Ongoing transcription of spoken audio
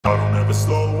never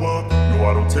slow up, no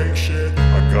I don't take shit.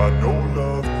 I got no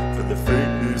love for the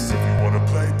fakeness. If you wanna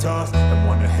play tough and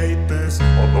wanna hate this,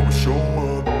 I'll always show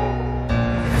up.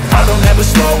 I don't ever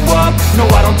slow up, no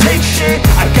I don't take shit.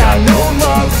 I got no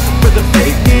love for the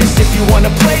fakeness. If you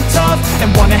wanna play tough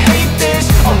and wanna hate this,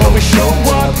 I'll always show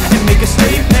up and make a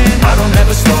statement. I don't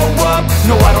ever slow up,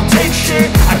 no I don't take shit.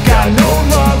 I got no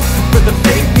love for the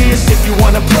fakeness. If you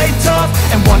wanna play tough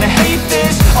and wanna hate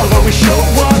this, I'll always show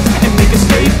up and make a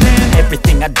statement.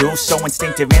 Everything I do so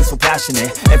instinctive and so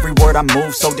passionate. Every word I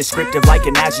move so descriptive like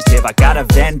an adjective. I got a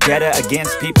vendetta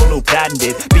against people who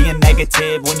patented being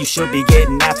negative when you should be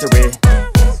getting after it.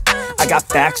 I got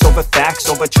facts over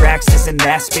tracks, this and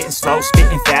that. Spitting slow,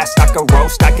 spitting fast. I could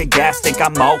roast, I could gas. Think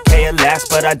I'm okay at last,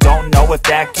 but I don't know if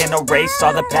that can erase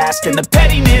all the past. And the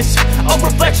pettiness, a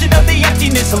reflection of the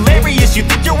emptiness. Hilarious, you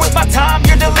think you're worth my time,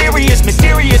 you're delirious.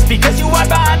 Mysterious, because you hide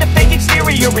behind a fake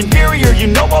exterior. Inferior, you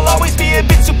know I'll always be a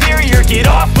bit superior. Get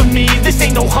off of me, this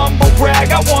ain't no humble brag.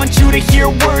 I want you to hear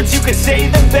words, you can say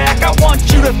them back. I want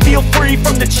you to feel free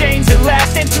from the chains at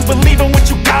last, and to believe in what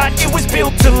you got, it was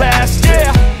built to last, yeah.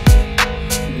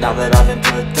 Now that I've been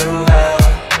put through hell,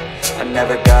 I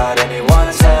never got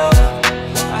anyone's help.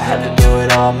 I had to do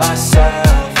it all myself.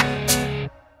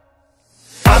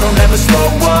 I don't ever slow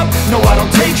up, no I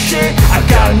don't take shit. I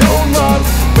got no love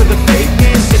for the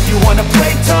fakeness. If you wanna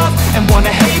play tough and wanna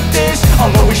hate this,